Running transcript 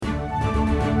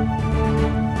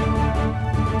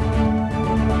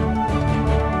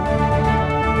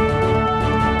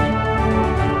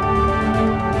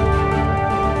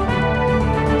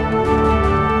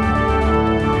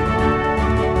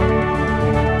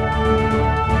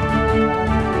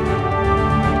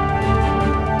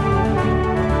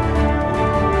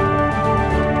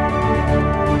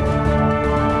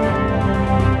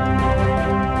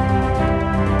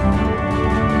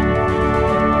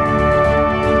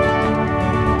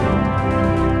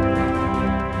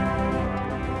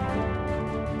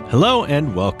Hello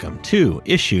and welcome to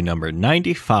issue number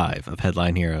 95 of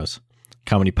Headline Heroes, a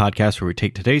comedy podcast where we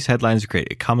take today's headlines and create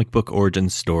a comic book origin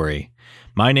story.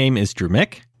 My name is Drew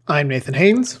Mick. I'm Nathan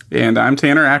Haynes. And I'm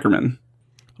Tanner Ackerman.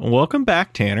 Welcome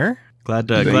back, Tanner. Glad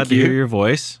to hear your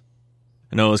voice.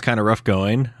 I know it was kind of rough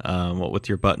going, what with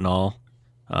your butt and all.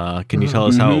 Can you tell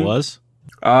us how it was?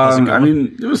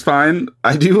 It was fine.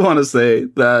 I do want to say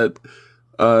that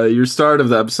your start of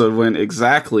the episode went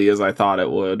exactly as I thought it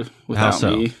would without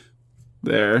me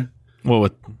there.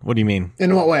 What do you mean?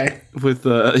 In what way? With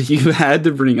you had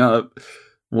to bring up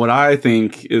what I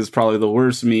think is probably the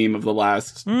worst meme of the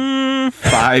last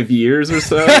 5 years or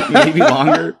so, maybe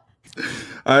longer.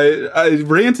 I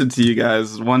ranted to you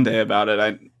guys one day about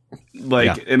it.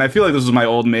 And I feel like this was my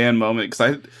old man moment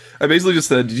because I basically just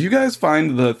said, "Did you guys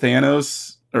find the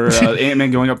Thanos or Ant-Man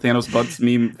going up Thanos' butts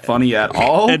meme funny at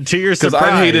all?" And to your surprise,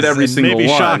 because I hated every single maybe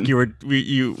one. Shock,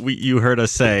 you heard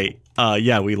us say,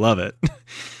 "Yeah, we love it."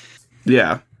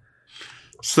 Yeah.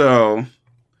 So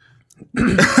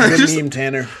Good meme,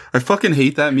 Tanner. I fucking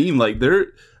hate that meme.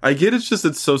 I get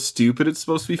it's so stupid it's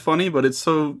supposed to be funny, but it's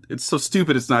so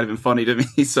stupid it's not even funny to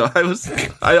me. So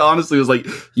I honestly was like,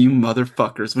 "You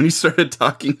motherfuckers," when you started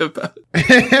talking about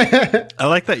it. I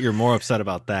like that you're more upset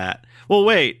about that. Well,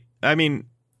 wait. I mean,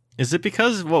 is it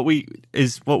because what we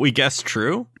guessed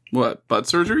true? What, butt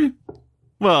surgery?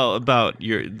 Well, about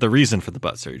the reason for the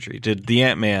butt surgery. Did the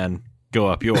Ant-Man go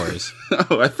up yours?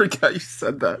 Oh, I forgot you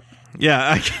said that.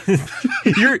 Yeah,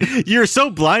 you're so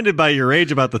blinded by your rage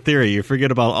about the theory, you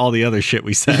forget about all the other shit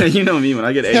we said. Yeah, you know me when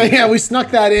I get angry. Yeah, we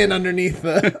snuck that in underneath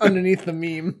the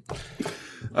meme.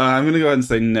 I'm gonna go ahead and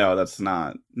say no, that's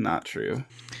not true.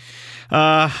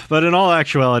 But in all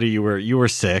actuality, you were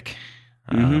sick.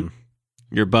 Mm-hmm.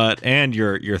 Your butt and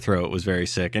your throat was very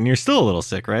sick, and you're still a little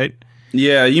sick, right?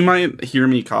 Yeah, you might hear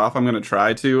me cough. I'm gonna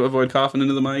try to avoid coughing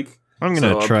into the mic. I'm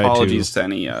gonna try apologies to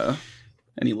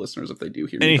any listeners if they do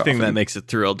hear me anything coughing. that makes it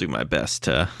through. I'll do my best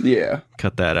to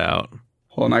cut that out.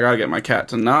 Hold on, I gotta get my cat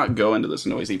to not go into this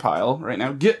noisy pile right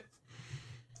now. Get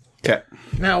cat.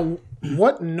 Now,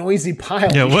 what noisy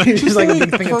pile? Yeah, what? Just like a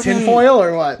big thing of tinfoil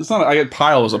or what? It's not. I get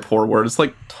pile was a poor word. It's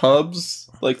like tubs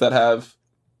that have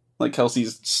like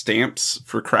Kelsey's stamps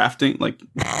for crafting,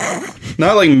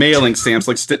 not like mailing stamps,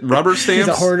 like rubber stamps. He's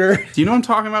a hoarder. Do you know what I'm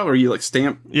talking about? Where you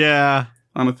stamp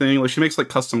on a thing? Like she makes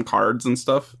custom cards and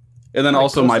stuff. And then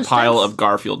also my pile of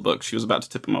Garfield books. She was about to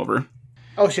tip them over.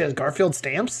 Oh, she has Garfield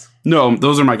stamps? No,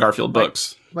 those are my Garfield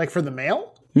books. Like for the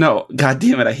mail? No, god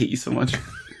damn it, I hate you so much.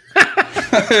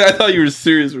 I thought you were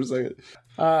serious for a second.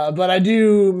 But I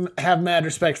do have mad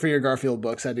respect for your Garfield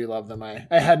books. I do love them. I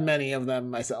had many of them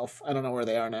myself. I don't know where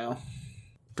they are now.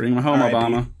 Bring them home,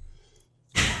 Obama.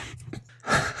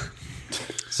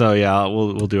 So yeah,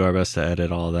 we'll do our best to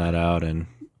edit all that out and.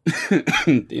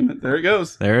 Damn it, there it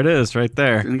goes. There it is, right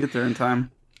there. Gonna get there in time.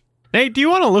 Nate, do you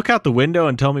want to look out the window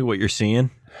and tell me what you're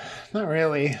seeing? Not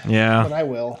really. Yeah. But I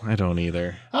will. I don't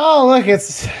either. Oh, look,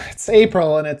 it's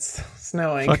April and it's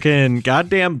snowing. Fucking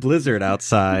goddamn blizzard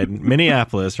outside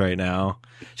Minneapolis right now.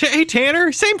 Hey,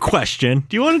 Tanner, same question.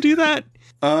 Do you want to do that?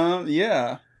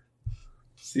 Yeah.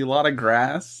 See a lot of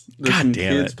grass. There's some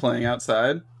kids playing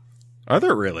outside. Are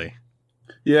there really?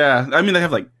 Yeah. I mean, they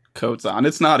have coats on.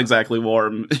 It's not exactly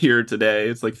warm here today.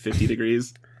 It's 50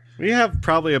 degrees. We have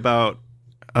probably about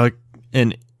a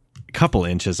couple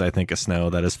inches, I think, of snow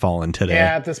that has fallen today.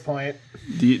 Yeah, at this point.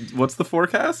 What's the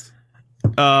forecast?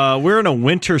 We're in a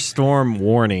winter storm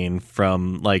warning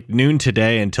from noon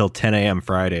today until 10 a.m.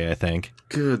 Friday, I think.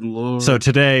 Good lord. So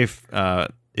today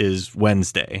is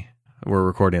Wednesday. We're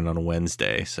recording on a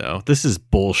Wednesday, so this is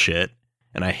bullshit,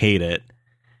 and I hate it.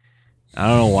 I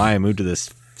don't know why I moved to this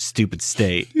stupid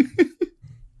state.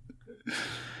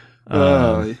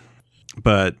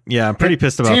 But yeah, I'm pretty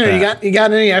pissed about Tanner, that. You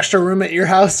got any extra room at your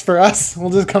house for us?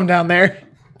 We'll just come down there.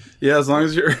 Yeah, as long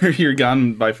as you're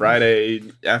gone by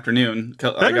Friday afternoon.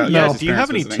 Do you have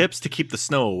any tips to keep the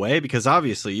snow away? Because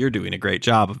obviously you're doing a great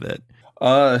job of it.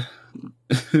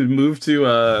 Move to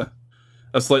a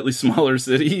slightly smaller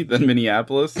city than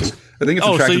Minneapolis. I think it's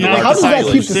attractive. So how does that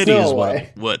keep the city snow is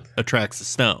away? what attracts the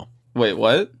snow. Wait,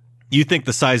 what? You think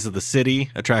the size of the city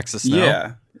attracts the snow?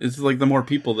 Yeah, it's the more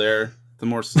people there, the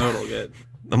more snow it'll get.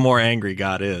 The more angry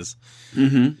God is.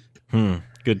 Mm-hmm.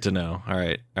 Good to know. All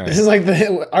right. This is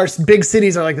our big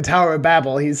cities are like the Tower of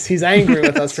Babel. He's angry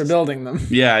with us for building them.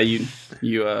 Yeah,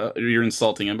 you're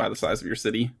insulting him by the size of your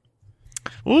city.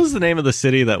 What was the name of the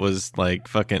city that was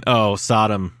fucking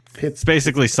Sodom? It's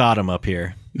basically Sodom up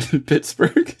here.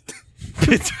 Pittsburgh.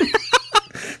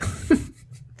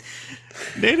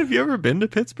 Nate, have you ever been to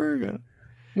Pittsburgh?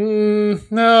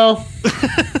 No.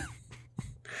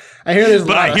 I hear there's a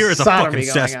But lot I hear of it's a sodomy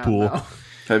fucking going cesspool. on now.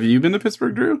 Have you been to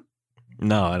Pittsburgh, Drew?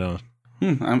 No, I don't.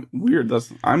 I'm weird.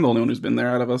 I'm the only one who's been there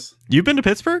out of us. You've been to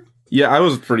Pittsburgh? Yeah, I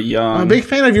was pretty young. I'm a big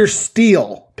fan of your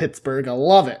steel, Pittsburgh. I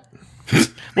love it.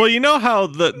 Well, you know how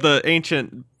the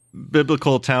ancient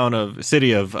biblical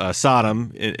city of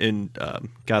Sodom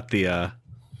got the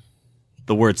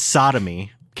word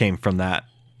sodomy came from that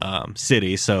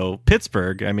city. So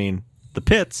Pittsburgh, I mean, the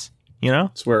pits,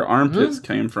 It's where armpits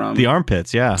came from. the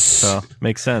armpits, yeah. So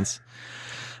makes sense.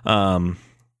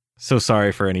 So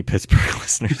sorry for any Pittsburgh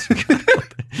listeners.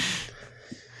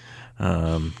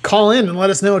 Call in and let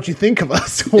us know what you think of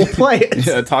us. We'll play it.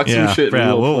 Yeah, talk some shit.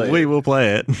 Yeah, And we'll play we it. will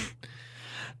play it.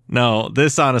 No,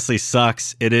 this honestly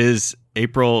sucks. It is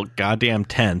April goddamn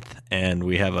 10th, and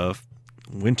we have a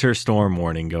winter storm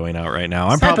warning going out right now.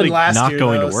 I'm This probably happened last not year,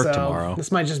 going though, to work so tomorrow.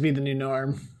 This might just be the new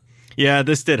norm. Yeah,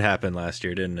 this did happen last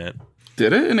year, didn't it?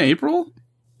 Did it in April?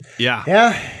 Yeah.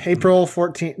 Yeah, April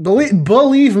 14th.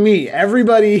 Believe me,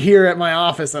 everybody here at my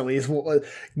office at least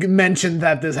mentioned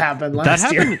that this happened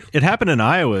last year. It happened in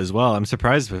Iowa as well. I'm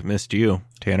surprised if it missed you,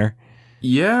 Tanner.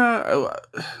 Yeah,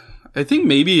 I think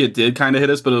maybe it did kind of hit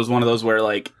us, but it was one of those where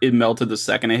like it melted the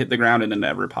second it hit the ground and it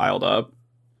never piled up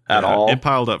at all. It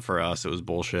piled up for us. It was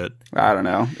bullshit. I don't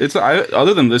know.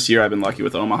 Other than this year, I've been lucky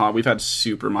with Omaha. We've had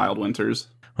super mild winters.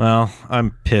 Well,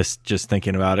 I'm pissed just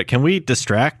thinking about it. Can we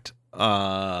distract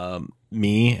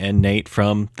me and Nate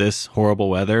from this horrible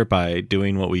weather by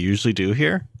doing what we usually do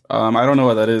here? I don't know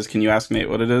what that is. Can you ask Nate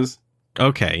what it is?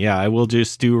 Okay, yeah, I will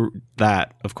just do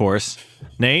that, of course.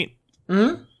 Nate,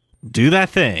 do that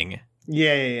thing.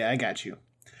 Yeah, I got you.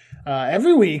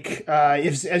 Every week,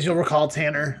 as you'll recall,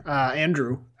 Tanner,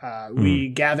 Andrew, we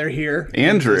gather here.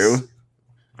 Andrew?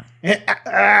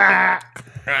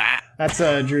 That's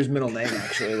Drew's middle name,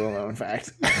 actually, a little known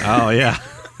fact. Oh, yeah.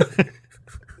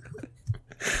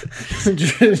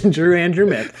 Drew Andrew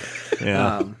Mick.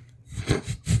 Yeah.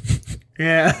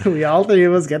 Yeah, we all three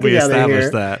of us get We together here.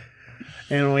 established that.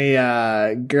 And we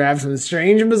grab some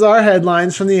strange and bizarre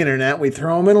headlines from the internet. We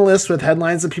throw them in a list with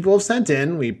headlines that people have sent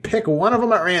in. We pick one of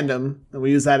them at random, and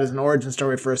we use that as an origin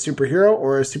story for a superhero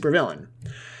or a supervillain.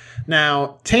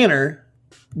 Now, Tanner,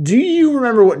 do you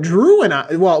remember what Drew and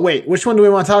I... Well, wait, which one do we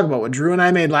want to talk about? What Drew and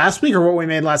I made last week or what we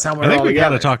made last time we were I think all we got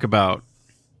together? to talk about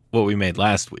what we made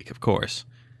last week, of course.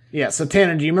 Yeah, so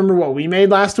Tanner, do you remember what we made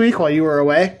last week while you were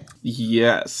away?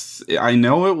 Yes. I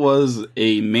know it was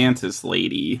a mantis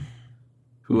lady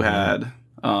who had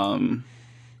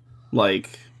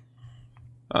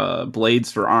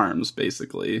blades for arms,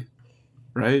 basically.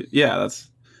 Right? Yeah, that's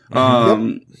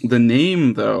the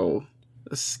name though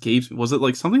escapes. Was it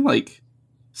like something like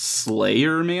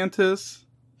Slayer Mantis?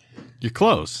 You're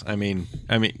close. I mean,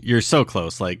 you're so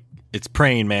close. Like, it's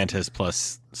praying mantis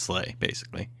plus slay,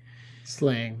 basically.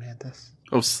 Slaying Mantis.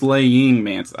 Oh, Slaying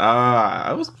Mantis.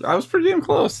 I was pretty damn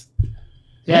close.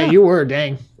 Yeah, you were,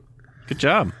 dang. Good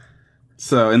job.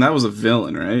 So, and that was a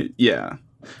villain, right? Yeah.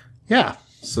 Yeah.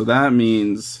 So that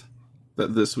means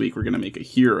that this week we're going to make a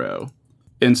hero.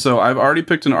 And so I've already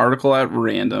picked an article at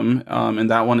random, and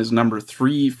that one is number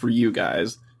 3 for you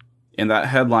guys. And that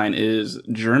headline is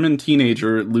German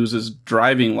teenager loses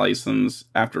driving license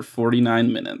after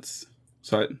 49 minutes.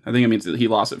 So I think it means that he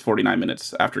lost it 49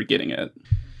 minutes after getting it.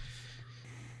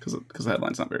 Because the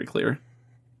headline's not very clear.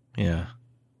 Yeah.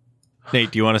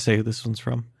 Nate, do you want to say who this one's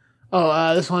from?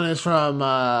 Oh, this one is from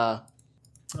I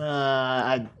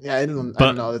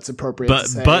don't know. That's appropriate. But to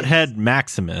say. Butthead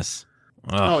Maximus.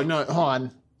 Oh no, hold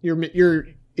on. You're.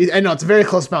 I know it's a very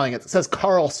close spelling. It says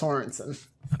Carl Sorensen,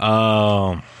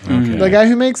 Oh, okay. the guy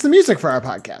who makes the music for our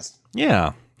podcast.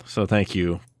 Yeah. So thank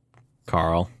you,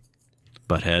 Carl.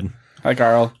 Butthead. Hi,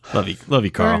 Carl. Love you,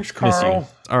 Carl. Thanks, Miss Carl. you.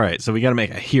 All right, so we got to make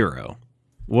a hero.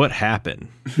 What happened?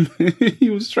 He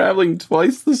was traveling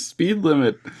twice the speed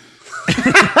limit.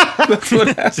 That's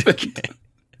what happened.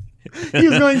 He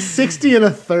was going 60 and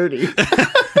a 30.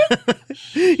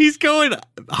 He's going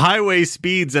highway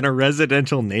speeds in a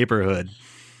residential neighborhood,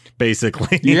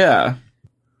 basically. Yeah.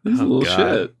 This is a Oh, little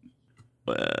God.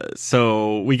 shit.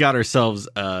 So we got ourselves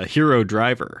a hero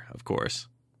driver, of course.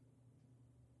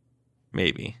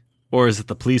 Maybe. Or is it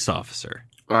the police officer?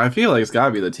 Well, I feel like it's got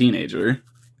to be the teenager.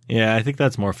 Yeah, I think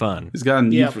that's more fun. He's got a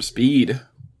need Yep. for speed.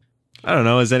 I don't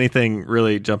know. Is anything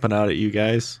really jumping out at you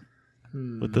guys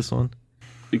with this one?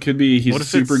 It could be What he's if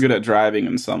super it's- good at driving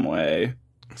in some way.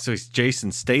 So he's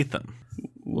Jason Statham,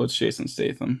 What's Jason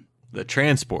Statham? the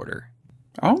transporter.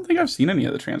 I don't think I've seen any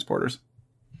of the transporters.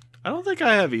 I don't think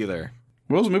I have either.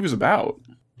 What are those movies about?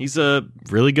 He's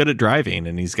really good at driving,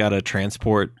 and he's got to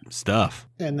transport stuff.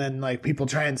 And then like people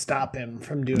try and stop him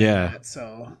from doing Yeah. that,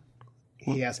 so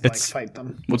he has to like It's- fight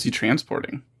them. What's he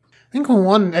transporting? I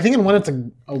think in one it's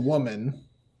a woman.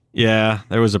 Yeah,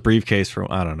 there was a briefcase from,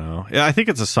 I don't know. Yeah, I think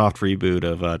it's a soft reboot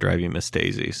of Driving Miss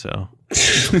Daisy, so.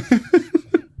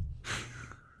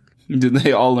 Did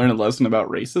they all learn a lesson about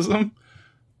racism?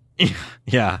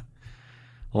 Yeah.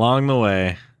 Along the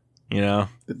way, you know.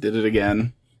 They did it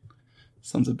again.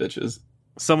 Sons of bitches.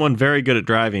 Someone very good at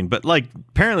driving, but like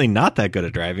apparently not that good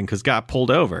at driving because got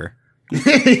pulled over.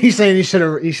 He's saying he should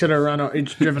have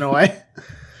driven away.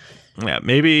 Yeah,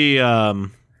 maybe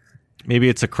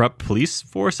it's a corrupt police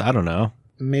force. I don't know.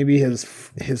 Maybe his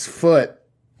foot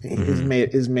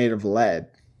is made of lead.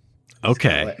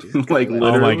 Okay. Like Oh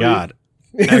literally. my god.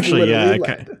 Actually, yeah. Literally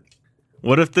lead.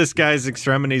 What if this guy's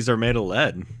extremities are made of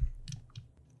lead?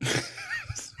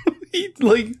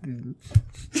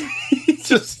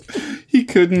 He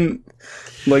couldn't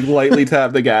like lightly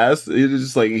tap the gas. It was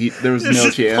just like there was It's no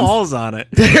just chance. falls on it.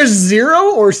 There's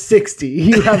 0 or 60.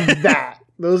 You have that.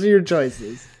 Those are your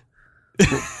choices.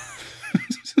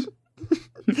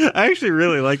 I actually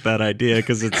really like that idea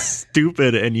because it's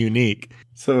stupid and unique.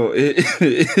 So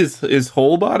his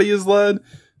whole body is lead,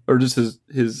 or just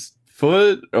his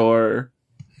foot, or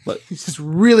He's just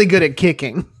really good at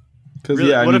kicking. because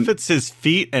Really, yeah. what if it's his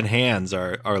feet and hands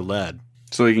are lead?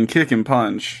 so he can kick and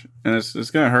punch, and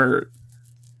it's gonna hurt.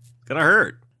 It's gonna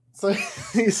hurt. So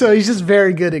he's just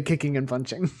very good at kicking and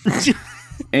punching.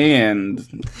 And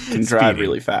can drive Speeding.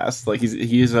 really fast. Like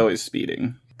he's always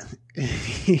speeding.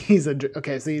 He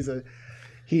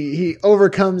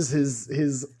overcomes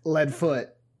his lead foot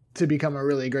to become a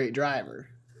really great driver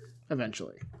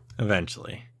eventually.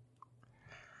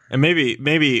 And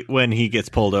maybe when he gets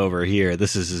pulled over here,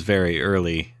 this is his very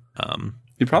early.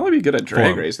 He'd probably be good at drag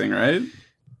Form. racing, right?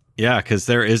 Yeah, because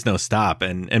there is no stop,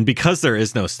 and because there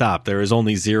is no stop, there is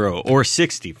only 0 or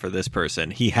 60 for this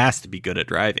person. He has to be good at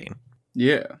driving.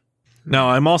 Yeah. Now,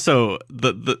 I'm also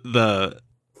the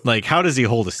like, how does he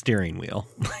hold a steering wheel?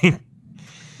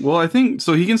 Well, I think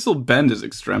so. He can still bend his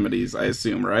extremities, I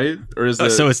assume, right? Or is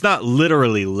it? So it's not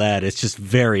literally lead; it's just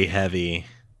very heavy.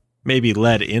 Maybe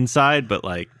lead inside, but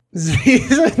like. Wait,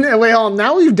 hold on.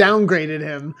 Now we've downgraded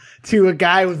him to a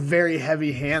guy with very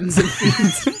heavy hands and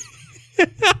feet.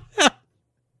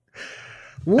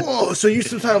 Whoa! So you're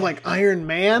some sort of like Iron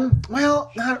Man?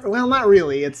 Well, not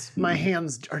really. It's my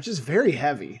hands are just very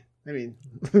heavy. I mean,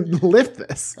 lift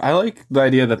this. I like the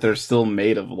idea that they're still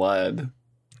made of lead.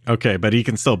 Okay, but he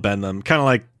can still bend them, kind of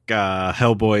like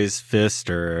Hellboy's fist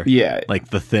or Yeah.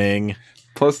 like the Thing.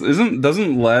 Plus,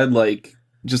 doesn't lead like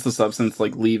just the substance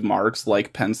like leave marks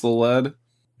like pencil lead?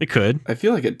 It could. I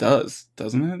feel like it does,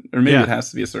 doesn't it? Or maybe Yeah. it has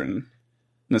to be in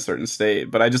a certain state.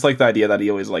 But I just like the idea that he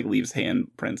always like leaves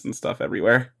handprints and stuff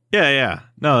everywhere. Yeah.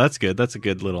 No, that's good. That's a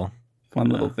good little Fun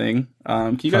little thing.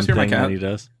 Can you guys fun hear my thing that cat? he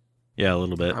does. Yeah, a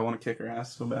little bit. I want to kick her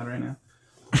ass so bad right now.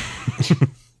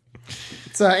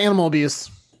 It's animal abuse.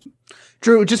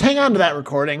 Drew, just hang on to that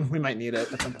recording. We might need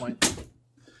it at some point.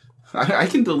 I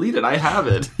can delete it. I have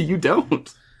it. You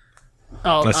don't.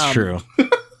 Oh, That's true.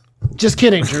 Just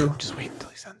kidding, Drew. Just wait until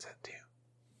he sends it to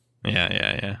you.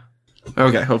 Yeah.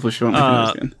 Okay, hopefully she won't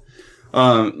make me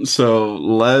again.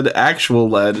 So actual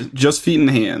lead, just feet and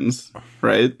hands,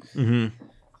 right?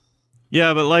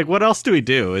 Yeah, but like, what else do we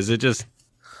do? Is it just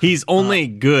he's only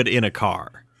good in a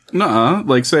car? Nuh-uh.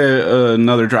 Like, say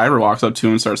another driver walks up to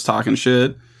him and starts talking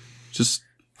shit, just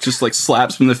like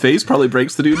slaps him in the face, probably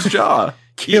breaks the dude's jaw.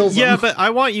 Kills Yeah, him. but I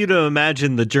want you to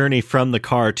imagine the journey from the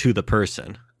car to the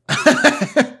person.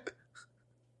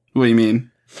 What do you mean?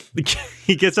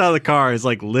 He gets out of the car, is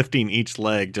like lifting each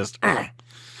leg, just.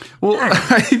 Well,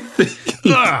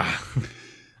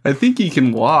 I think he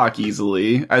can walk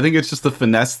easily. I think it's just the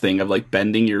finesse thing of like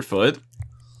bending your foot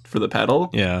for the pedal.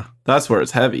 Yeah. That's where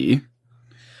it's heavy.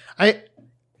 I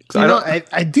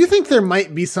do think there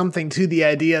might be something to the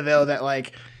idea though that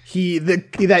like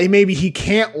that maybe he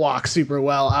can't walk super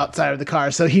well outside of the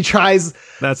car, so he tries.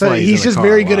 That's so why he's in the just car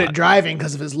very a good lot. at driving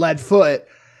because of his lead foot,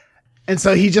 and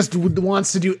so he just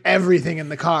wants to do everything in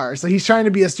the car. So he's trying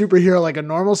to be a superhero like a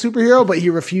normal superhero, but he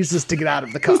refuses to get out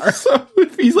of the car. So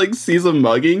if he like sees a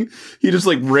mugging, he just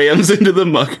like rams into the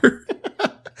mugger.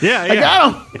 Yeah. I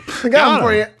got him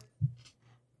for you.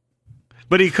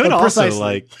 But he could But also precisely.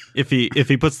 like if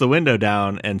he puts the window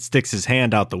down and sticks his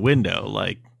hand out the window,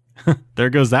 like there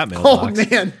goes that Oh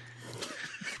mailbox. man,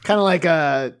 kind of like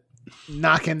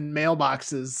knocking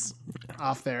mailboxes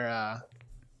off their.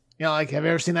 Like have you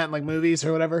ever seen that in like movies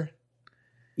or whatever?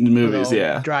 In the movies, They'll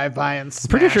yeah. drive by and I'm smash.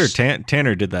 pretty sure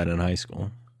Tanner did that in high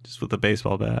school, just with a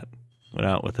baseball bat. Went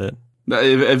out with it.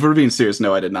 If we're being serious,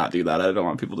 no, I did not do that. I don't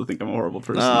want people to think I'm a horrible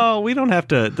person. Oh, we don't have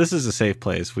to. This is a safe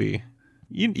place.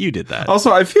 You did that.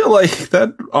 Also, I feel like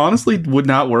that honestly would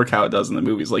not work how it does in the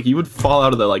movies. Like, you would fall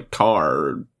out of the like car.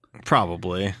 Or...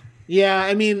 Probably. Yeah,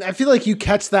 I mean, I feel like you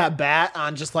catch that bat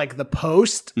on just like the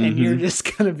post, and you're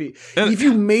just gonna be. If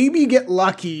you maybe get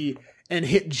lucky and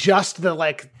hit just the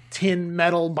like tin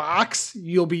metal box,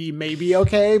 you'll be maybe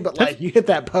okay. But like you hit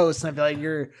that post, and I feel like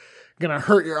you're gonna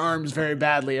hurt your arms very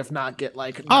badly if not get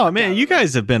like. Oh man, you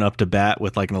guys have been up to bat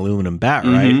with like an aluminum bat,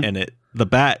 right? And the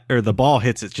bat or the ball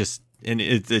hits it just and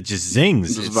it just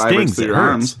zings, Just it vibrates stings, through it your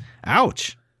hurts. arms.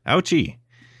 Ouch, ouchie.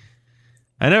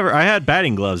 I had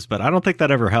batting gloves, but I don't think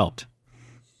that ever helped.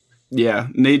 Yeah,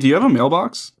 Nate, do you have a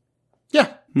mailbox?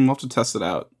 Yeah, We'll have to test it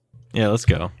out Yeah, let's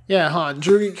go. yeah, Han,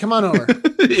 Drew, come on over.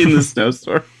 in the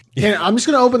snowstorm. Here, I'm just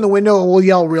gonna open the window and we'll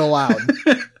yell real loud.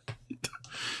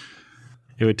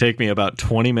 It would take me about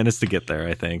 20 minutes to get there,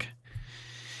 I think.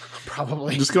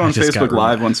 Probably. Just go on just got Facebook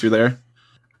Live once you're there.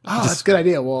 Oh, that's a good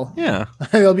idea. Well, Yeah.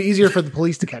 it'll be easier for the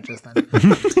police to catch us then.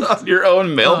 On your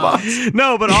own mailbox.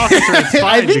 No, but officer, it's I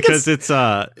fine think because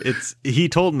it's he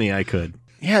told me I could.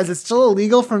 Yeah, is it still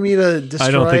illegal for me to destroy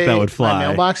I don't think that would fly. my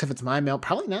mailbox if it's my mail?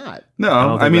 Probably not. No,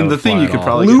 don't I think mean, that the would thing fly you at could all.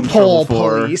 probably get in Loophole trouble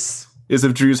for police. is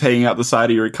if Drew's hanging out the side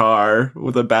of your car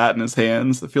with a bat in his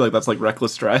hands. I feel like that's like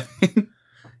reckless driving.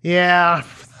 Yeah,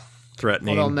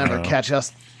 Threatening. well, they'll never no. catch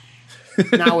us.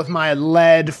 Now with my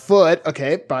lead foot.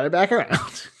 Okay, brought it back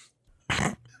around.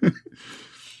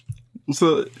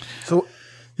 So, So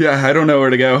yeah, I don't know where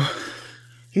to go.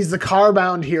 he's the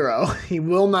car-bound hero. He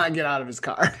will not get out of his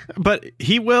car. But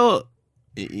he will.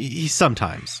 He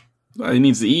sometimes. He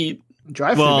needs to eat.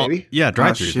 Drive-through, Well, baby. yeah,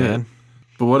 drive through, shit. man.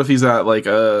 But what if he's at like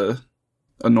a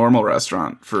normal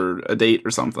restaurant for a date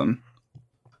or something?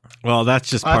 Well, that's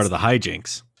just part of the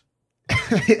hijinks.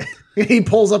 He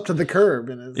pulls up to the curb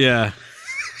and is. Yeah.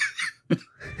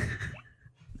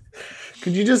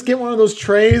 Could you just get one of those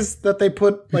trays that they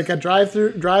put like a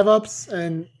drive-ups,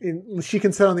 and she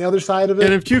can sit on the other side of it?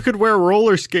 And if you could wear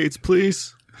roller skates,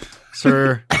 please,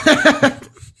 sir.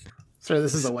 Sir,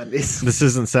 this is a Wendy's. This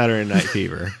isn't Saturday Night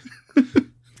Fever.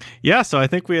 Yeah, so I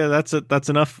think that's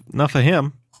enough of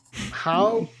him.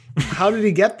 How did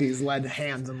he get these lead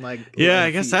hands and like? Yeah, lead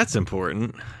I guess feet? that's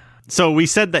important. So we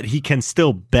said that he can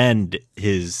still bend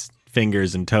his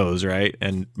fingers and toes, right?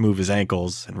 And move his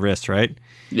ankles and wrists, right?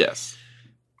 Yes.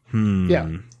 Yeah.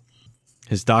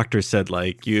 His doctor said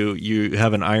like you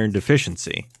have an iron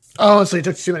deficiency. Oh, so he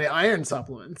took too many iron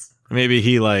supplements. Maybe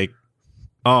he like,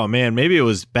 oh man, maybe it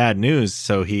was bad news.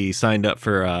 So he signed up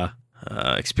for a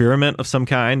experiment of some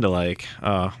kind to like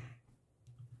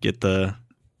get that,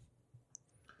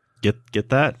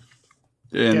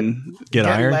 And get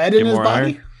iron, lead get in his more body.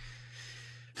 iron.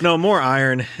 No, more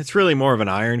iron. It's really more of an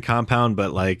iron compound,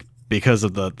 but like because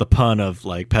of the pun of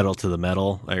like pedal to the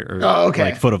metal or Oh, okay.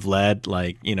 like foot of lead,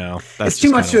 like that's It's too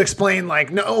just much to kinda- explain.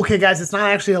 Like, no, okay, guys, it's not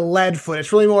actually a lead foot.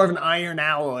 It's really more of an iron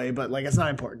alloy, but like, it's not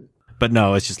important. But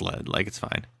no, it's just lead. Like it's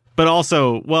fine. But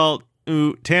also, well,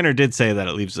 Tanner did say that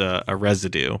it leaves a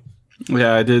residue.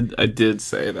 yeah, I did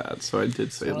say that. So I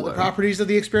did say One of the lead. properties of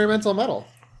the experimental metal.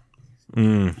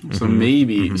 So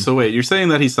maybe. So wait, you're saying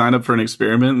that he signed up for an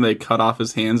experiment and they cut off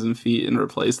his hands and feet and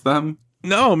replaced them?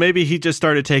 No, maybe he just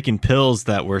started taking pills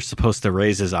that were supposed to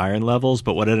raise his iron levels,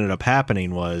 but what ended up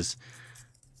happening was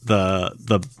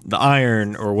the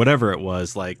iron or whatever it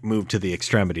was like moved to the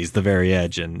extremities, the very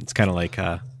edge, and it's kind of like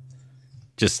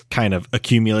just kind of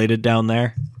accumulated down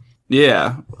there.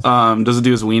 Yeah. Does it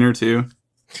do his wiener too?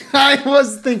 I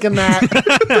was thinking that.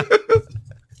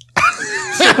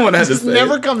 Someone had It to just say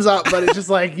never it. comes up, but it's just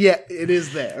like, yeah, it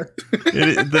is there.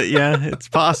 Yeah, it's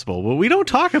possible. But we don't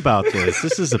talk about this.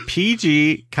 This is a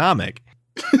PG comic.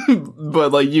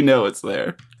 But like it's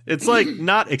there. It's like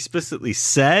not explicitly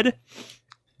said,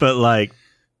 but like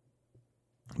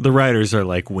the writers are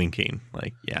like winking.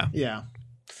 Like, yeah. Yeah.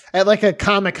 At like a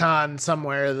Comic-Con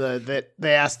somewhere, that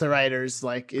they asked the writers,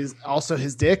 like, is also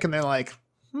his dick? And they're like,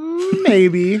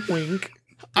 maybe, wink.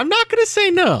 I'm not going to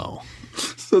say no.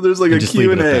 So there's like a just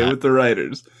leave it at Q&A that. with the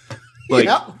writers. Like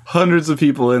Yeah. hundreds of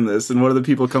people in this, and one of the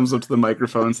people comes up to the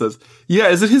microphone and says, "Yeah,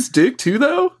 is it his dick too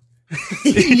though?"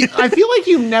 I feel like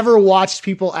you've never watched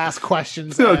people ask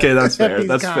questions. Okay, that's at fair. these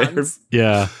That's fair. cons.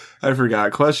 Yeah. I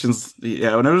forgot. Questions.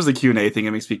 Yeah, whenever there's a Q&A thing,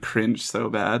 it makes me cringe so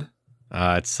bad.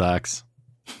 It sucks.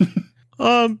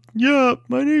 Yeah,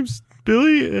 my name's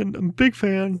Billy, and I'm a big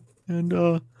fan. And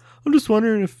I'm just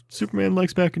wondering if Superman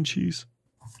likes mac and cheese.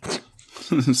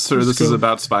 Sir, this is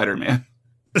about Spider-Man.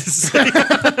 This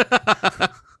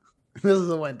is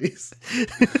a Wendy's.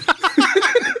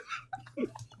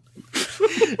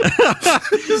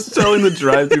 Just telling the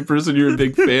drive-thru person you're a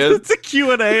big fan. It's a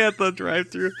Q&A at the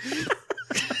drive-thru.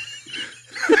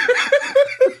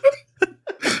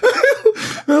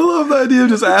 love the idea of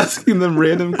just asking them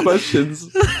random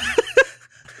questions.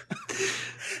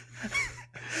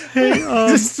 Hey,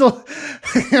 Just still,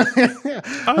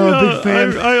 I'm a big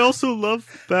fan. I also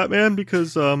love Batman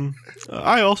because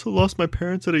I also lost my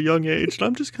parents at a young age, and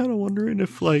I'm just kind of wondering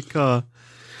if like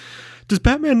does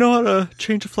Batman know how to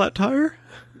change a flat tire?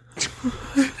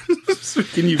 So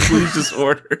can you please just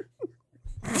order?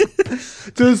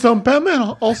 Does Batman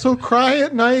also cry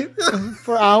at night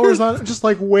for hours on just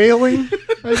like wailing?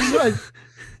 I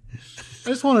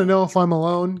just want to know if I'm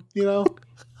alone, you know?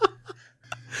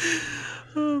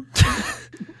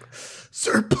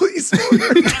 Sir, please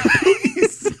order,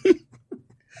 please.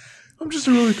 I'm just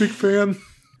a really big fan.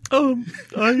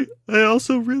 I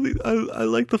also really I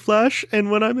like the Flash,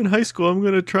 and when I'm in high school, I'm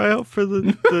going to try out for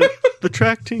the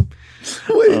track team.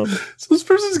 Wait, so this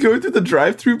person's going through the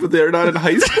drive-thru, but they're not in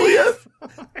high school yet?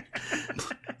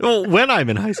 Well, when I'm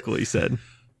in high school, he said.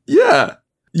 Yeah.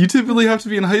 You typically have to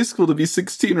be in high school to be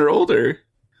 16 or older.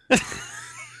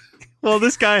 Well,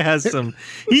 this guy has some...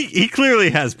 He clearly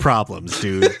has problems,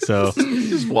 dude, so...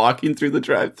 Just walking through the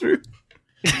drive-thru.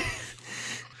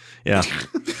 Yeah.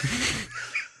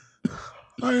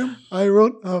 I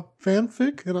wrote a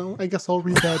fanfic, and I guess I'll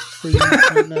read that for you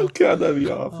right now. God, that'd be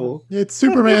awful. It's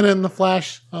Superman and the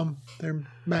Flash. They're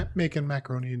making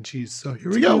macaroni and cheese. So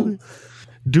here we go.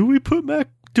 Do we put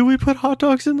hot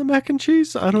dogs in the mac and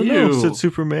cheese? I don't know, said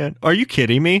Superman. Are you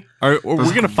kidding me? Are we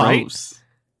going to fight?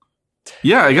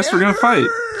 Yeah, I guess we're going to fight.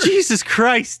 Jesus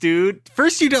Christ, dude.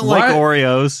 First you don't like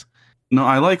Oreos. No,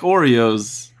 I like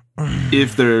Oreos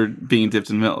if they're being dipped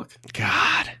in milk.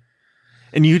 God.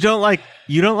 And you don't like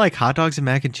hot dogs and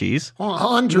mac and cheese?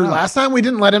 Well, Andrew, last time we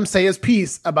didn't let him say his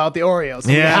piece about the Oreos.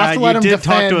 So yeah, we have to let him did defend.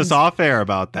 talk to us off air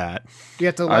about that. You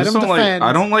have to let him defend.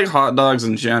 I don't like hot dogs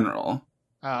in general.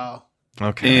 Oh.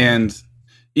 Okay. And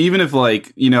even if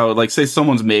say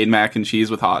someone's made mac and cheese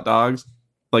with hot dogs,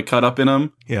 like cut up in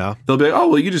them, yeah, they'll be like, oh,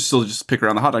 well, you still just pick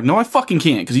around the hot dog. No, I fucking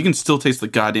can't, because you can still taste the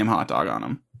goddamn hot dog on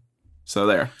them. So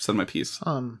there, said my piece.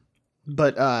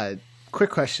 But quick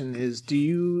question is, do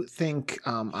you think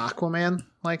Aquaman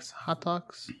likes hot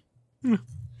dogs?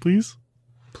 Please,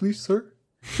 sir.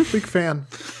 Big fan.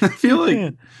 I feel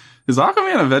like, is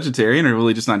Aquaman a vegetarian, or will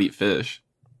he just not eat fish?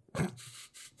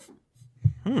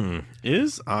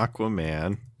 Is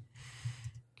Aquaman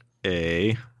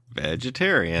a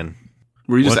vegetarian?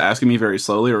 Were you just asking me very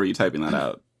slowly, or were you typing that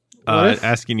out?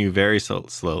 Asking you very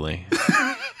slowly.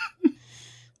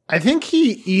 I think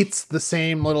he eats the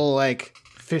same little like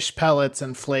fish pellets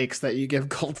and flakes that you give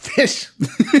goldfish.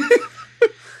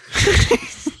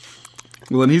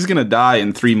 Well, then he's gonna die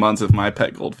in 3 months if my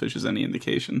pet goldfish is any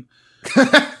indication.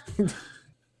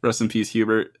 Rest in peace,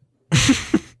 Hubert.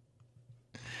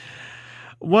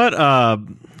 What are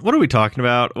we talking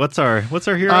about? What's our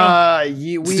hero?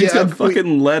 He's got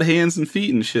fucking lead hands and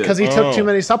feet and shit. Because he took too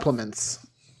many supplements.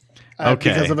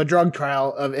 Okay. Because of a drug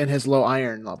trial in his low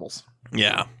iron levels.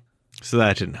 Yeah. So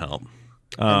that didn't help.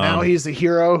 And now he's a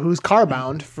hero who's car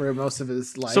bound for most of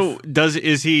his life. So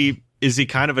is he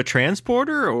kind of a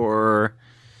transporter, or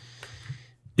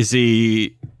is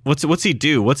he what's he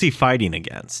do? What's he fighting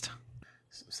against?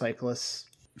 Cyclists.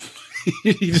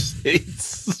 He just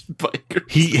hates bikers.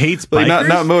 He hates like, bikers?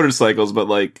 not motorcycles, but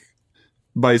like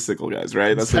bicycle guys,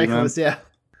 right? That's cyclists, yeah.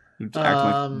 Act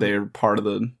like they're part of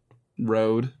the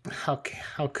road. How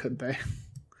could they?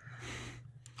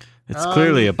 It's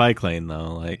clearly a bike lane,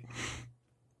 though. Like,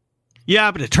 yeah,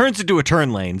 but it turns into a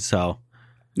turn lane, so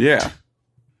yeah.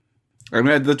 I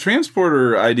mean, the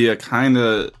transporter idea kind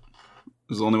of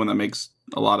is the only one that makes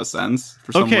a lot of sense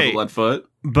for someone with a lead foot.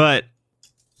 But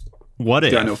what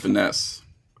if? Got no finesse.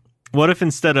 What if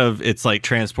instead of it's like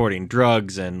transporting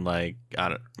drugs and like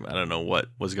I don't know what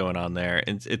was going on there,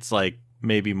 it's like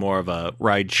maybe more of a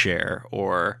ride share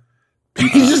or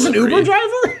he's just an Uber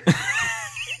driver.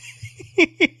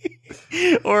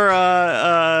 Or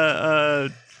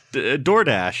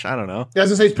DoorDash. I don't know. Yeah, I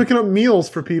was gonna say he's picking up meals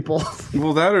for people.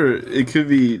 Well, that or it could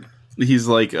be he's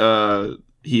like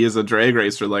he is a drag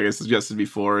racer, like I suggested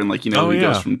before, and like he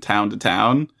goes from town to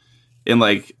town, and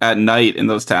like at night in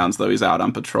those towns though he's out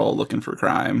on patrol looking for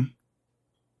crime.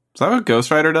 Is that what Ghost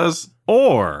Rider does?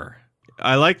 Or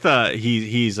I like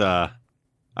the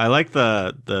I like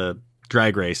the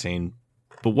drag racing,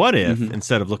 but what if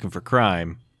instead of looking for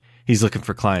crime, he's looking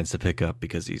for clients to pick up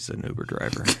because he's an Uber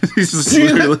driver? He's just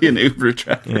literally an Uber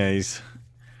driver. Yeah, he's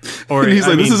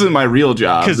this isn't my real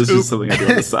job. This is something I do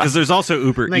on the side. Because there's also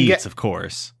Uber Eats, of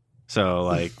course. So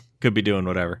like, could be doing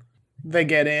whatever. They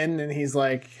get in and he's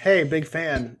like, "Hey, big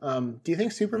fan. Do you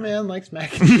think Superman likes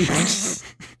mac and cheese?"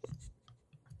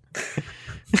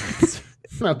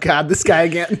 Oh God, this guy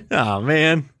again. Oh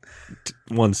man,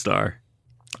 1 star.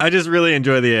 I just really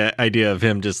enjoy the idea of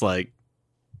him just like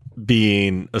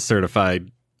being a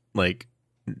certified like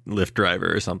Lyft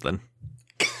driver or something.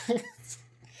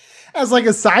 As like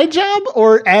a side job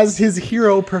or as his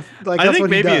hero? Like, I think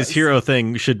maybe his hero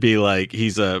thing should be like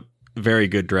he's a very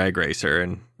good drag racer,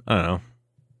 and I don't know.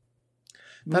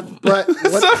 But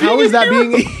how is that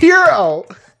being a hero?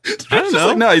 I don't know.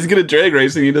 Like, no, he's good at drag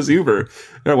racing. He does Uber.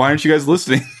 Why aren't you guys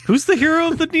listening? Who's the hero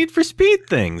of the Need for Speed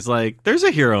things? Like, there's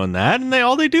a hero in that, and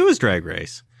all they do is drag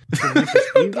race.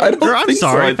 I'm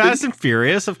sorry, Fast and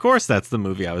Furious. Of course, that's the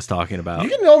movie I was talking about. You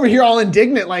can over here all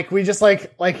indignant, like we just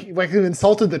like we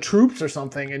insulted the troops or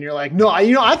something, and you're like, no,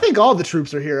 I think all the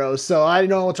troops are heroes. So I don't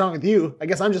know what's wrong with you. I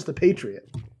guess I'm just a patriot.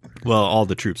 Well, all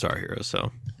the troops are heroes,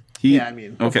 so yeah, I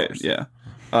mean, okay, yeah.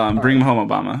 Bring him home,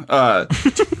 Obama.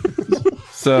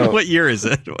 So what year is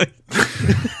it? Well,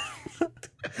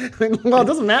 it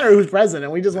doesn't matter who's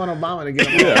president. We just want Obama to get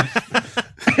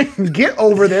him get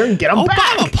over there and get him back.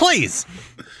 Obama, please.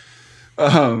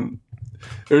 Or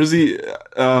is he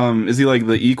like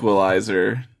the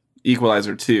Equalizer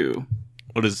 2?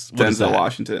 What is Denzel that?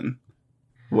 Washington,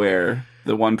 where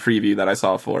the one preview that I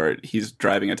saw for it, he's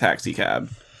driving a taxi cab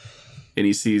and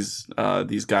he sees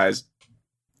these guys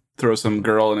throw some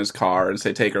girl in his car and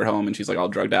say take her home, and she's like all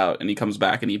drugged out, and he comes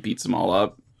back and he beats them all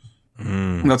up.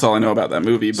 That's all I know about that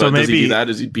movie. But so does he do that?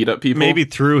 Does he beat up people? Maybe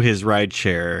through his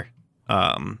rideshare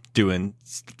doing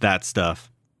that stuff,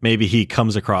 maybe he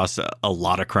comes across a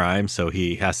lot of crime, so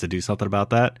he has to do something about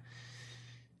that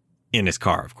in his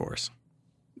car, of course.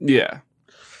 Yeah.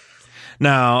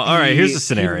 Now, all right, here's the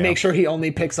scenario. Make sure he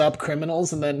only picks up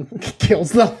criminals and then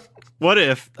kills them. What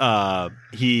if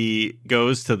he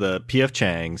goes to the P.F.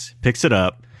 Chang's, picks it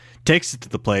up, takes it to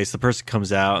the place, the person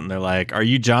comes out, and they're like, "Are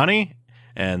you Johnny?"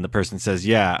 And the person says,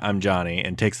 "Yeah, I'm Johnny,"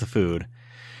 and takes the food.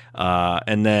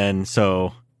 And then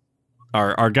so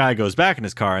our guy goes back in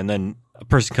his car, and then a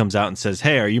person comes out and says,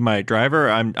 "Hey, are you my driver?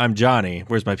 I'm Johnny.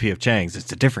 Where's my P.F. Chang's?"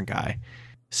 It's a different guy.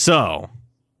 So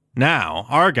now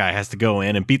our guy has to go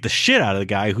in and beat the shit out of the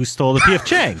guy who stole the P.F.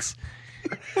 Chang's.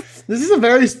 This is a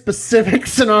very specific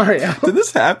scenario. Did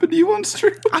this happen to you once,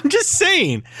 Drew? I'm just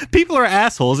saying, people are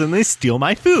assholes and they steal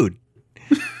my food.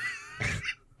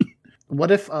 What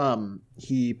if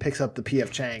he picks up the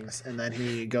P.F. Chang's and then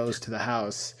he goes to the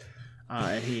house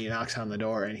and he knocks on the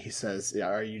door and he says, "Yeah,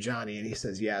 are you Johnny?" And he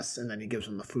says yes, and then he gives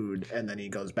him the food, and then he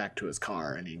goes back to his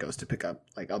car and he goes to pick up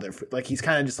like other food. Like he's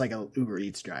kind of just like an Uber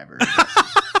Eats driver.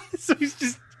 So he's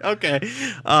just okay.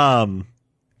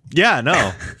 Yeah,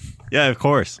 no. Yeah, of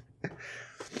course.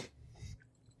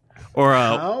 Or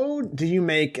how do you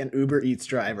make an Uber Eats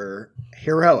driver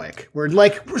heroic? We're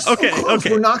so close.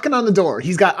 Okay. We're knocking on the door.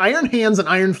 He's got iron hands and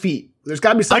iron feet. There's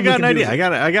got to be something. I got an idea.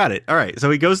 I got it. All right. So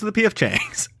he goes to the P.F.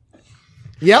 Chang's.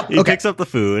 Yep. He picks up the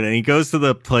food and he goes to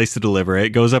the place to deliver it.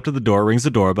 Goes up to the door, rings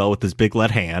the doorbell with his big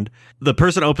lead hand. The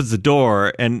person opens the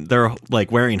door and they're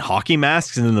like wearing hockey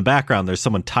masks, and in the background there's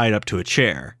someone tied up to a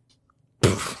chair.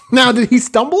 Now, did he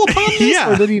stumble upon this,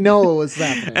 Yeah. or did he know it was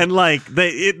happening? And like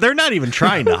they're not even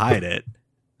trying to hide it.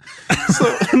 So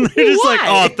they're just like,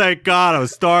 "Oh, thank God, I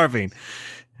was starving."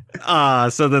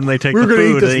 So then they take the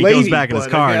food and he goes back in his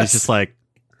car and he's just like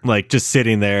just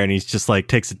sitting there, and he's just like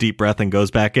takes a deep breath and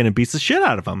goes back in and beats the shit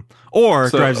out of him, or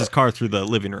drives his car through the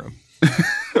living room.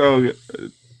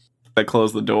 I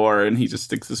close the door and he just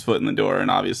sticks his foot in the door,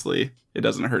 and obviously it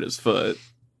doesn't hurt his foot.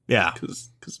 Yeah, because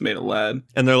it's made of lead.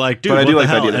 And they're like, "Dude, what the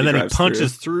hell?" And then he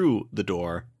punches through the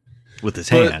door with his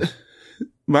hand.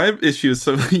 My issue is,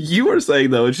 so you were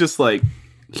saying though, it's just like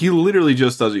he literally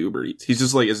just does Uber Eats. He's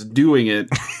just like is doing it,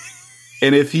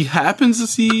 and if he happens to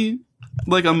see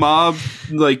like a mob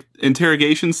like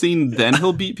interrogation scene, then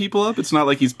he'll beat people up. It's not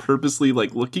like he's purposely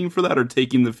like looking for that or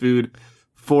taking the food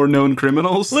for known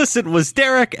criminals. Listen, was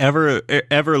Derek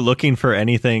ever looking for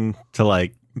anything to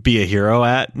like be a hero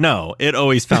at? No, it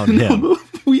always found him.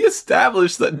 We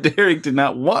established that Derek did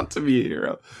not want to be a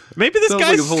hero. Maybe this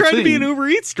guy's trying to be an Uber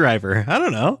Eats driver. I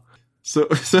don't know. So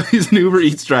he's an Uber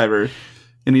Eats driver,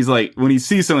 and he's like, when he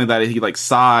sees something like that, he like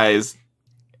sighs,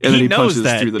 and then he punches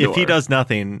through the door. If he does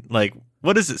nothing, like,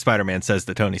 what is it Spider-Man says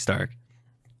to Tony Stark?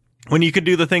 When you can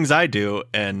do the things I do,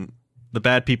 and the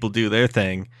bad people do their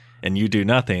thing, and you do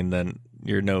nothing, then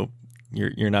you're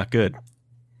not good.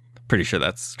 Pretty sure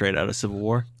that's straight out of Civil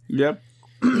War. Yep.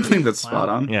 I think that's spot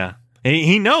on. Yeah. And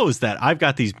he knows that I've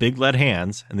got these big lead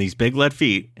hands and these big lead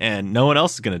feet, and no one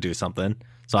else is going to do something.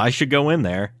 So I should go in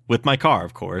there with my car,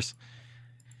 of course,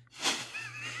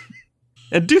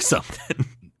 and do something.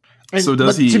 And, So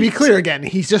does but he- to be clear again,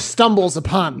 he just stumbles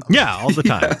upon them. Yeah, all the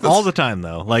time. All the time,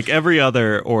 though. Like every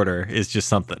other order is just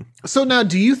something. So now,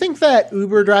 do you think that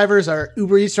Uber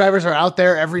Eats drivers are out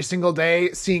there every single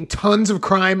day seeing tons of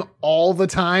crime all the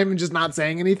time and just not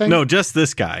saying anything? No, just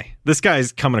this guy. This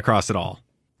guy's coming across it all.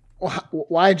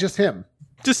 Why just him?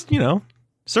 Just,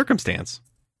 circumstance.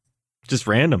 Just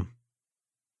random.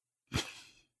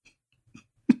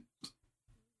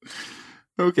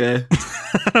 Okay.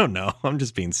 I don't know. I'm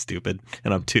just being stupid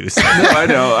and obtuse. No, I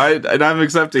know. I'm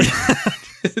accepting.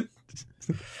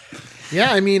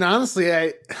 Yeah, I mean,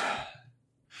 honestly,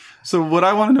 So what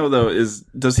I want to know though is,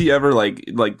 does he ever like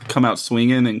come out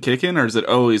swinging and kicking, or is it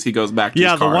always he goes back to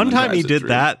Yeah, his the car one and then time he drives it did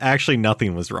that, actually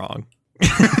nothing was wrong.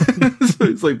 through? So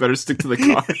it's like, better stick to the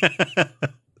car.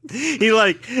 He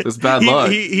like It's bad luck.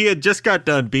 He had just got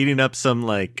done beating up some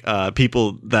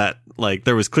people that like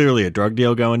there was clearly a drug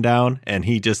deal going down, and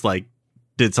he just like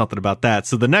did something about that.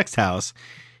 So the next house,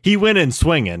 he went in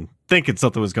swinging, thinking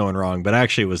something was going wrong, but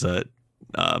actually it was a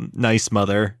nice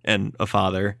mother and a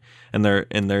father and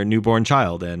their newborn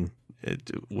child, and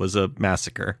it was a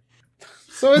massacre.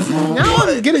 so it's now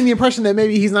I'm getting the impression that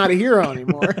maybe he's not a hero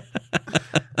anymore.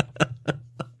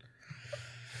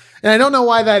 And I don't know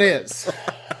why that is.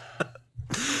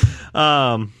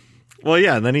 Well,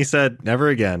 yeah, and then he said never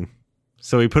again.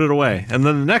 So he put it away. And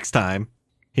then the next time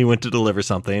he went to deliver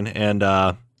something, and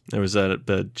there was a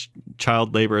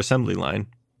child labor assembly line.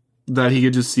 That he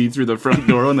could just see through the front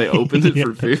door when they opened it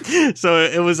for food. So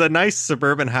it was a nice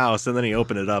suburban house, and then he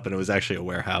opened it up, and it was actually a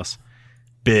warehouse.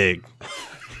 Big.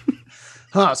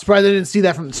 Huh, surprised I didn't see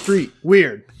that from the street.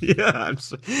 Weird. Yeah.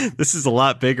 This is a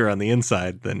lot bigger on the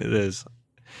inside than it is.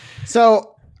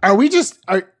 So are we just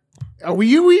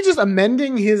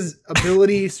amending his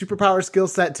ability, superpower skill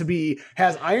set to be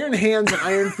has iron hands and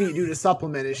iron feet due to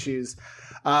supplement issues,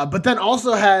 but then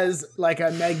also has like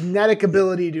a magnetic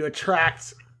ability to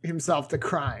attract himself to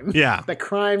crime. Yeah. The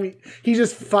crime he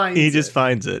just finds. He just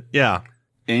finds it. Yeah.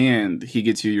 And he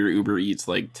gets you your Uber Eats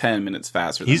like 10 minutes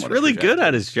faster. He's than what it really good projected.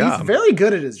 at his job. He's very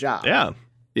good at his job. Yeah.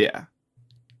 Yeah.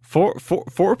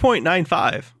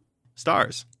 4.95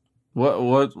 stars.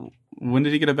 What? When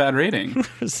did he get a bad rating?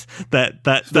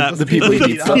 The people he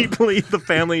beat up. the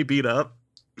family beat up.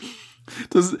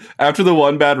 After the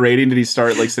one bad rating, did he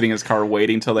start like sitting in his car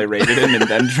waiting till they rated him and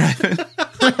then driving?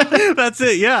 That's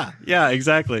it. Yeah,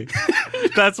 exactly.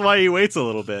 That's why he waits a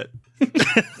little bit.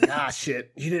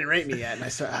 Shit, you didn't rate me yet, and I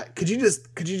started. Could you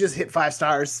just hit 5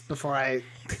 stars before I?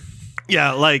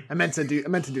 Yeah, like I meant to do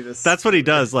this. that's what he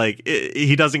does. Like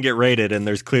he doesn't get rated, and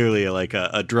there's clearly like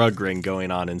a drug ring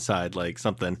going on inside, like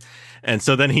something. And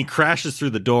so then he crashes through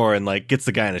the door and like gets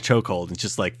the guy in a chokehold and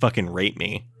just like fucking rate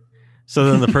me. So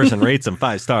then the person rates him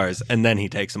 5 stars, and then he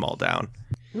takes them all down.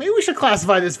 Maybe we should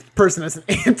classify this person as an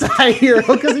anti-hero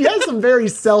because he has some very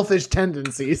selfish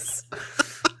tendencies.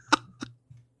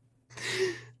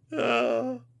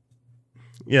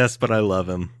 Yes, but I love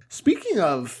him. Speaking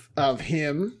of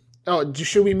him,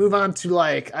 should we move on to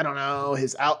like I don't know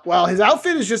his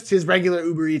outfit is just his regular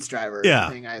Uber Eats driver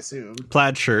thing, I assume.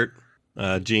 Plaid shirt,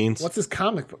 jeans. What's his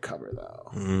comic book cover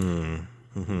though?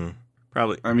 Mm-hmm.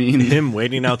 Probably. I mean, Him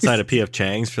waiting outside of P.F.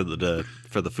 Chang's for the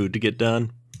food to get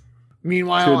done.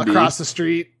 Meanwhile, Could be. across the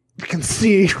street, you can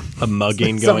see A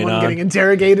mugging someone going on. getting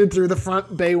interrogated through the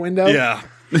front bay window. Yeah.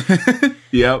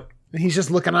 yep. And he's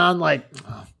just looking on like,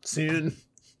 oh, soon.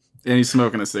 And he's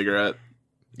smoking a cigarette.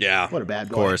 Yeah. What a bad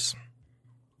boy. Of course.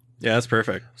 Yeah, that's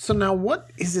perfect. So now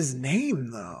what is his name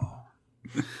though?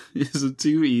 Is it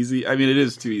too easy? I mean, it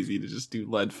is too easy to just do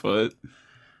Leadfoot.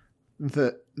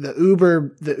 The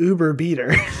Uber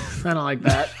beater. I don't like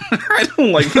that. I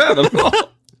don't like that at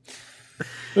all.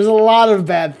 There's a lot of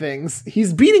bad things.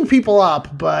 He's beating people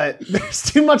up, but there's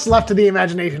too much left to the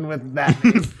imagination with that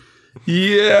name.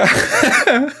 Yeah.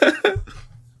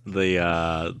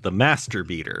 The master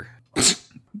beater.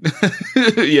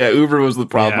 Yeah, Uber was the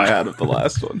problem Yeah. I had with the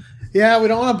last one. Yeah, we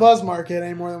don't want to buzz market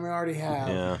any more than we already have.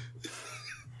 Yeah.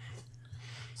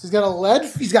 So he's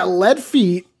got lead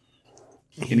feet.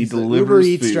 And he He's an delivers Uber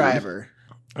Eats food. driver.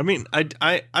 I mean,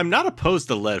 I'm not opposed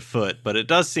to lead foot, but it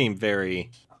does seem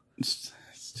very It's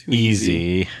too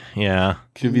easy. Yeah.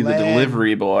 Could be the Lead.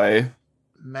 delivery boy.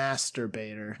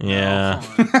 Masturbator. Yeah.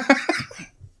 Oh, come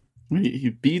on. He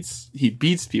beats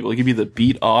people. He could be the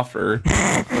beat offer.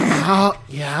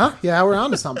 Yeah, we're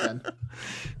on to something.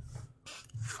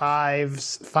 5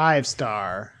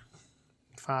 star.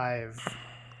 5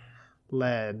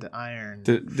 lead iron.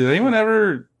 Did anyone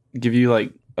ever give you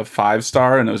like a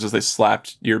 5-star and it was just they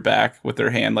slapped your back with their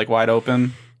hand like wide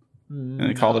open and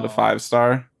they called it a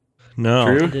 5-star? No.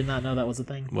 True? I did not know that was a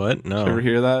thing. What? Did you ever No.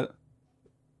 hear that?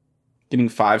 getting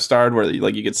 5-starred where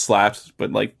like you get slapped,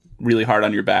 but like really hard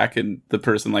on your back, and the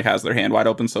person like has their hand wide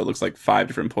open, so it looks like 5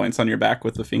 different points on your back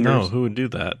with the fingers. No, who would do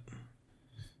that?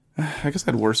 I guess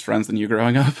I had worse friends than you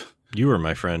growing up. You were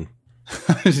my friend.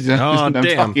 I'm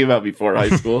talking about before high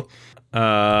school.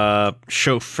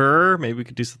 Chauffeur. Maybe we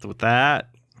could do something with that.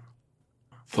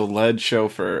 The lead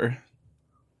chauffeur.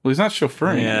 Well, he's not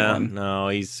chauffeuring anyone. No,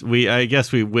 I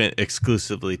guess we went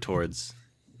exclusively towards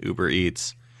Uber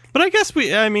Eats. But I guess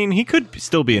he could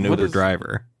still be an Uber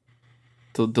driver.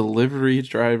 The delivery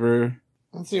driver.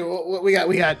 Let's see what we got.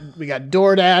 We got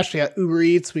DoorDash, we got Uber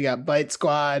Eats, we got Bite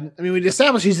Squad. I mean, we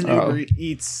established he's an Uber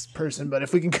Eats person, but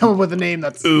if we can come up with a name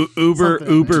that's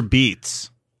Uber Beats.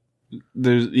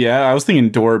 I was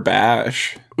thinking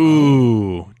DoorBash.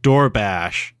 Ooh,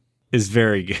 DoorBash is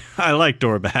very good. I like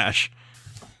DoorBash.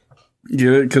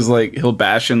 Yeah, because like he'll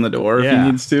bash in the door if he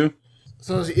needs to.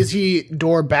 So is he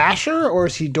DoorBasher or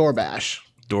is he DoorBash?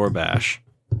 DoorBash.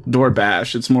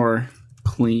 DoorBash. It's more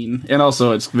clean, and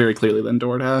also it's very clearly than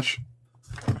DoorDash.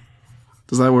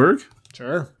 Does that work?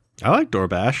 Sure. I like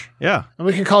DoorBash. Yeah. And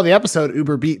we can call the episode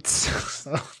Uber Beats.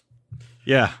 So.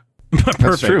 Yeah.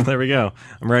 Perfect. True. There we go.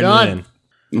 I'm writing it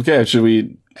in. Okay. Should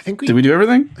we? I think did we do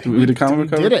everything? We did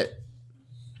it.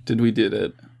 Did we did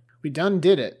it? We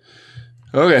did it.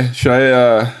 Okay. Should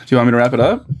I? Do you want me to wrap it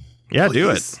up? Yeah. Please.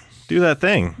 Do it. Do that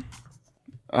thing.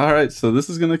 All right. So this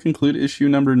is going to conclude issue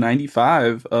number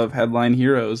 95 of Headline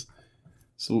Heroes.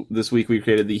 So this week we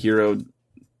created the hero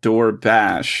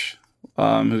DoorBash,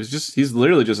 he's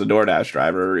literally just a DoorDash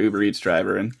driver or Uber Eats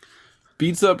driver, and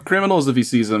beats up criminals if he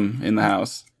sees them in the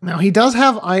house. Now he does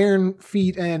have iron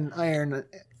feet and iron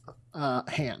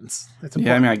hands. That's important.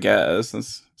 Yeah, I mean, I guess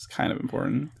it's kind of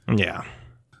important. Yeah.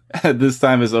 At this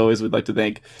time, as always, we'd like to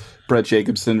thank Brett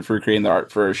Jacobson for creating the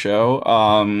art for our show.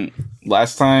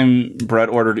 Last time Brett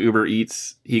ordered Uber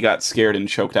Eats, he got scared and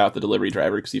choked out the delivery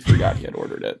driver because he forgot he had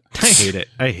ordered it. I hate it.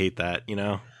 I hate that, you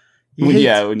know? When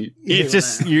It's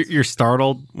just, you're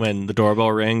startled when the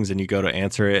doorbell rings and you go to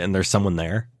answer it and there's someone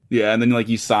there. Yeah, and then like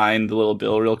you sign the little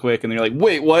bill real quick and you're like,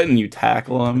 wait, what? And you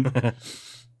tackle him.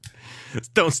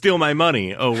 Don't steal my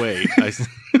money. Oh, wait.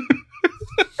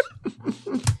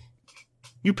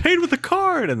 You paid with a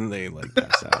card, and then they like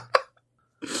pass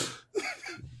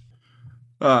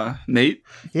out. Nate?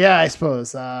 Yeah, I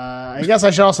suppose. I guess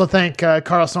I should also thank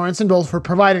Carl Sorensen both for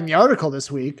providing the article this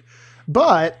week,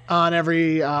 but on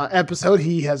every episode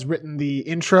he has written the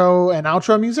intro and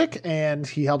outro music, and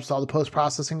he helps all the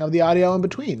post-processing of the audio in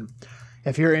between.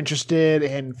 If you're interested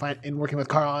in working with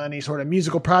Carl on any sort of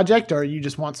musical project, or you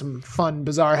just want some fun,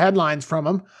 bizarre headlines from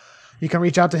him, you can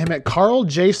reach out to him at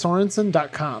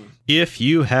carljsorensen.com. If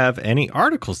you have any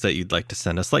articles that you'd like to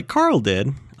send us, like Carl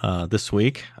did this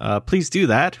week, please do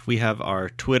that. We have our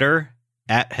Twitter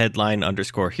at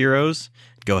 @headline_heroes.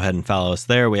 Go ahead and follow us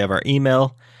there. We have our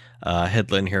email,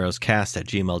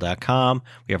 headlineheroescast@gmail.com.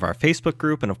 We have our Facebook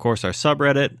group, and of course our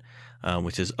subreddit,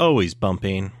 which is always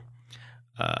bumping.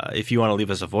 If you want to leave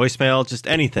us a voicemail, just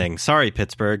anything. Sorry,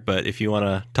 Pittsburgh, but if you want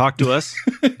to talk to us,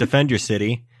 defend your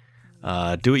city,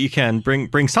 do what you can.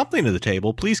 Bring something to the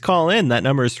table. Please call in. That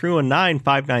number is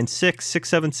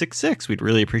 319-596-6766. We'd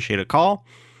really appreciate a call.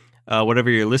 Whatever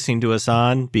you're listening to us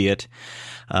on, be it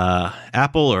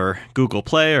Apple or Google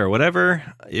Play or whatever,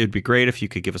 it would be great if you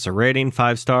could give us a rating,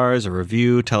 5 stars, a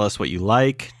review. Tell us what you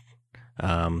like.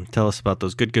 Tell us about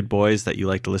those good boys that you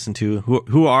like to listen to.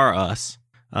 Who are us?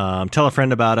 Tell a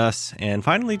friend about us. And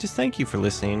finally, just thank you for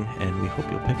listening. And we hope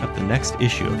you'll pick up the next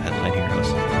issue of Headline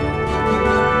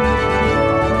Heroes.